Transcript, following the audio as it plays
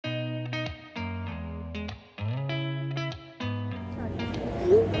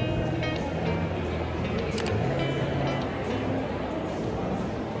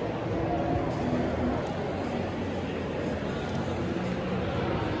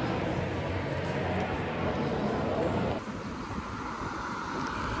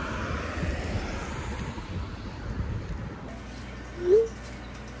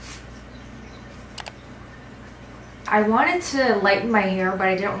I wanted to lighten my hair, but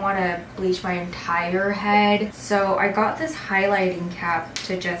I didn't want to bleach my entire head. So I got this highlighting cap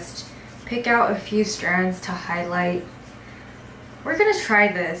to just pick out a few strands to highlight. We're gonna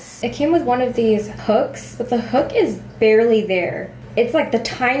try this. It came with one of these hooks, but the hook is barely there. It's like the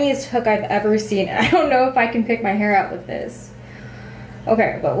tiniest hook I've ever seen. I don't know if I can pick my hair out with this.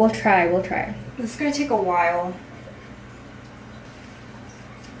 Okay, but we'll try. This is gonna take a while.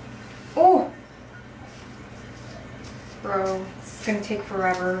 Oh! Bro, this is gonna take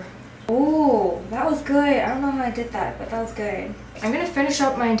forever. Oh, that was good. I don't know how I did that, but that was good. I'm gonna finish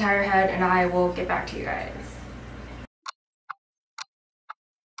up my entire head and I will get back to you guys.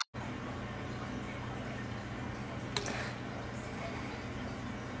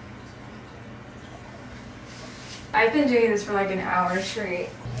 I've been doing this for like an hour straight.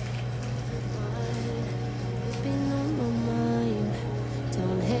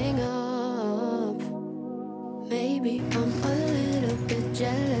 Maybe I'm a little bit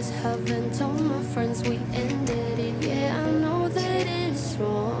jealous. Haven't told my friends we ended it. Yeah, I know that it's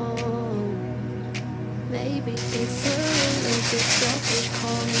wrong. Maybe it's a little bit selfish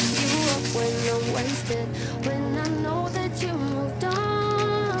calling you up when I'm wasted, when I know that you moved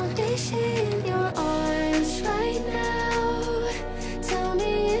on. Is she in your arms right now? Tell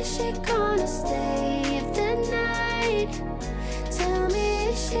me, is she gonna stay the night? Tell me,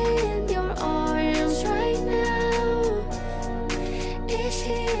 is she in your arms right now? Is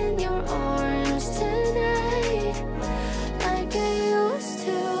she in your arms tonight, like I used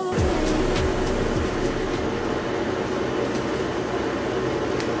to?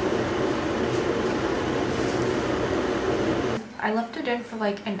 I left it in for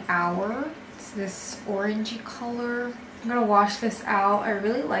like an hour. It's this orangey color. I'm gonna wash this out. I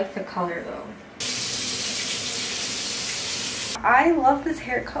really like the color though. I love this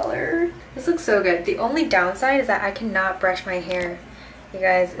hair color. This looks so good. The only downside is that I cannot brush my hair. You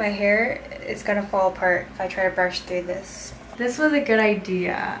guys, my hair is gonna fall apart if I try to brush through this. This was a good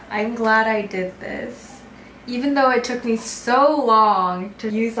idea. I'm glad I did this. Even though it took me so long to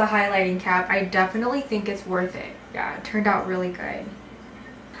use the highlighting cap, I definitely think it's worth it. Yeah, it turned out really good.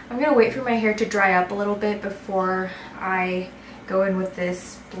 I'm gonna wait for my hair to dry up a little bit before I go in with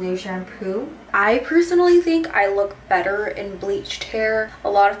this blue shampoo. I personally think I look better in bleached hair. A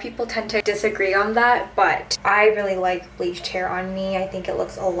lot of people tend to disagree on that, but I really like bleached hair on me. I think it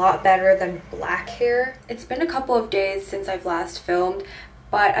looks a lot better than black hair. It's been a couple of days since I've last filmed,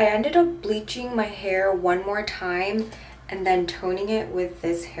 but I ended up bleaching my hair one more time and then toning it with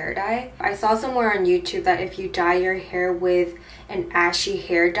this hair dye. I saw somewhere on YouTube that if you dye your hair with an ashy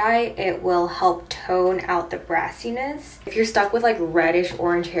hair dye, it will help tone out the brassiness. If you're stuck with like reddish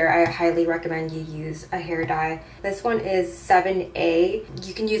orange hair, I highly recommend you use a hair dye. This one is 7A.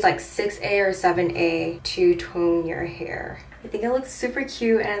 You can use like 6A or 7A to tone your hair. I think it looks super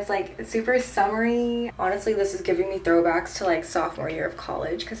cute and it's like super summery. Honestly, this is giving me throwbacks to like sophomore year of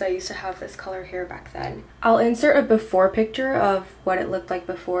college because I used to have this color hair back then. I'll insert a before picture of what it looked like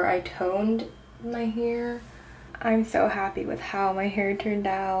before I toned my hair. I'm so happy with how my hair turned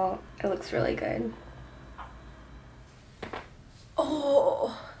out. It looks really good.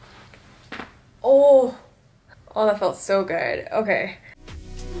 Oh, that felt so good. Okay.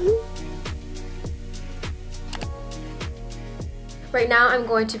 Right now I'm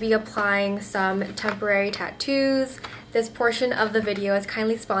going to be applying some temporary tattoos. This portion of the video is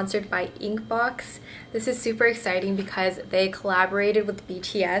kindly sponsored by Inkbox. This is super exciting because they collaborated with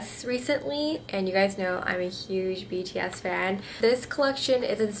BTS recently, and you guys know I'm a huge BTS fan. This collection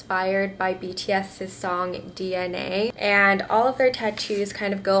is inspired by BTS's song DNA, and all of their tattoos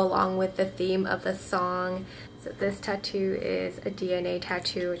kind of go along with the theme of the song. So this tattoo is a DNA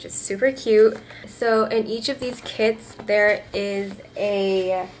tattoo, which is super cute. So in each of these kits, there is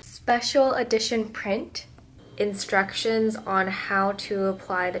a special edition print, instructions on how to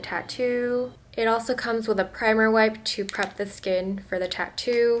apply the tattoo. It also comes with a primer wipe to prep the skin for the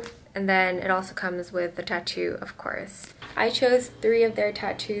tattoo. And then it also comes with the tattoo, of course. I chose 3 of their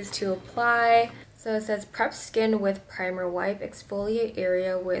tattoos to apply. So it says prep skin with primer wipe, exfoliate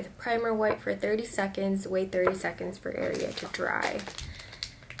area with primer wipe for 30 seconds, wait 30 seconds for area to dry.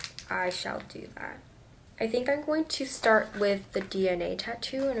 I shall do that. I think I'm going to start with the DNA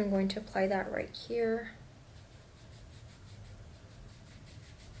tattoo and I'm going to apply that right here.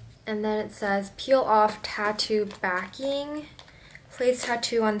 And then it says peel off tattoo backing, place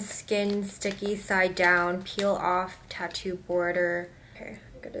tattoo on skin, sticky side down, peel off tattoo border. Okay,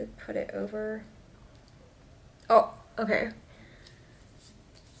 I'm gonna put it over. Oh, okay.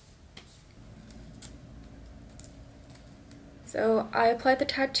 So I applied the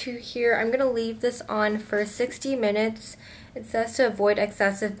tattoo here. I'm gonna leave this on for 60 minutes. It says to avoid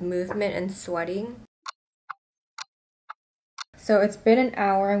excessive movement and sweating. So it's been an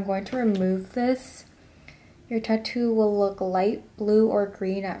hour. I'm going to remove this. Your tattoo will look light blue or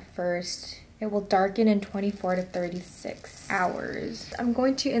green at first. It will darken in 24 to 36 hours. I'm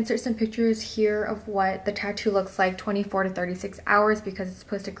going to insert some pictures here of what the tattoo looks like 24 to 36 hours because it's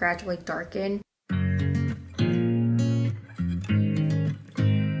supposed to gradually darken.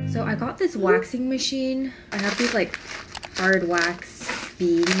 So I got this waxing machine. I have these like hard wax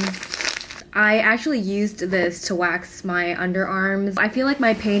beads. I actually used this to wax my underarms. I feel like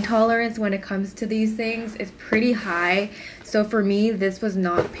my pain tolerance when it comes to these things is pretty high. So for me, this was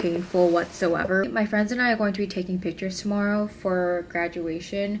not painful whatsoever. My friends and I are going to be taking pictures tomorrow for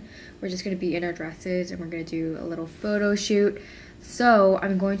graduation. We're just gonna be in our dresses and we're gonna do a little photo shoot. So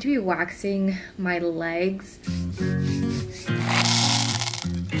I'm going to be waxing my legs.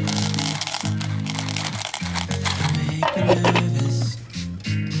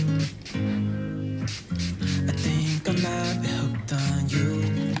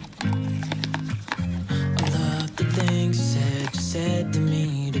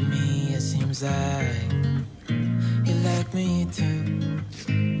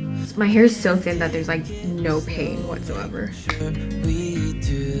 My hair is so thin that there's like no pain whatsoever. We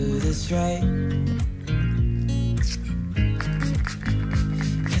do this right.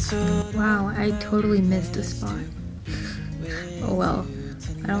 Wow, I totally missed a spot. Oh well,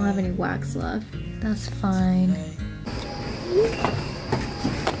 I don't have any wax left. That's fine.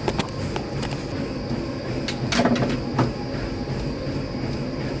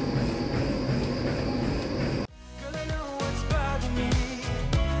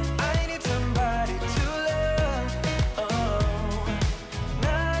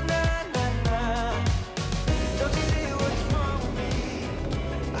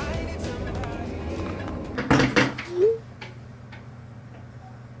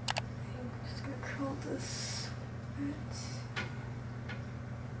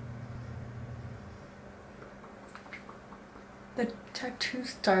 The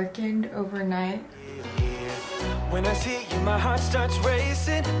tattoo's darkened overnight. When I see you, my heart starts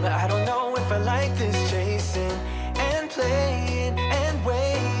racing, but I don't know if I like this chasing and playing and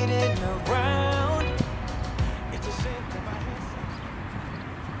waiting around. It's a shame that my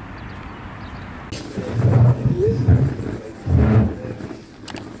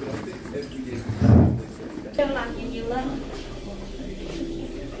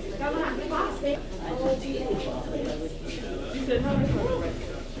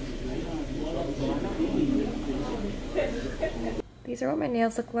These are what my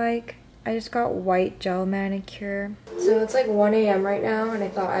nails look like. I just got white gel manicure. So it's like 1 a.m. right now and I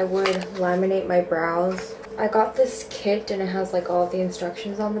thought I would laminate my brows. I got this kit and it has like all of the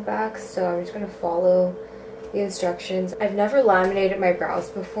instructions on the back, so I'm just gonna follow the instructions. I've never laminated my brows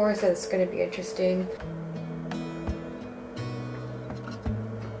before, so it's gonna be interesting.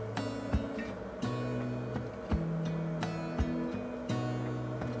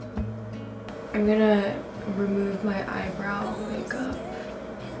 I'm gonna remove my eyebrow makeup.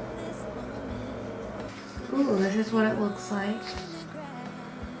 Ooh, this is what it looks like.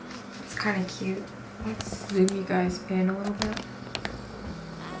 It's kind of cute. Let's zoom you guys in a little bit.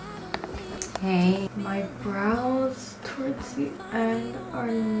 Hey, my brows towards the end are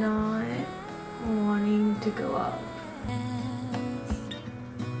not wanting to go up.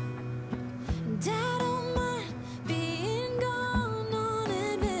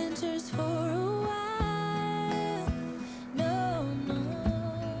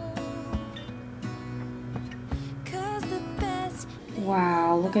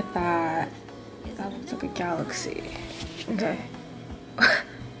 Wow, look at that. That looks like a galaxy. Okay.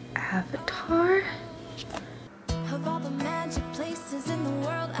 Avatar? Of all the magic places in the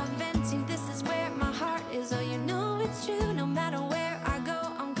world I've been to, this is where my heart is. Oh, you know it's true. No matter where I go,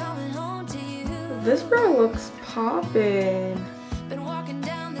 I'm coming home to you. This brow looks poppin'. Been walking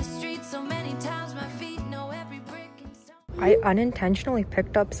down the street so many times, my feet know every brick and stone. I unintentionally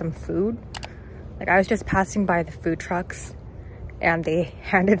picked up some food. Like, I was just passing by the food trucks and they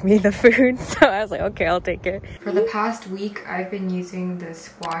handed me the food, so I was like, okay, I'll take it. For the past week, I've been using this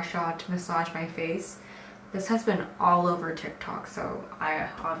gua sha to massage my face. This has been all over TikTok, so I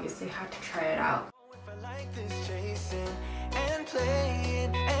obviously had to try it out.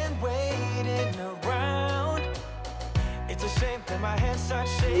 It's a shame that my hands start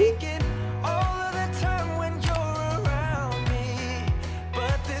shaking all of the time.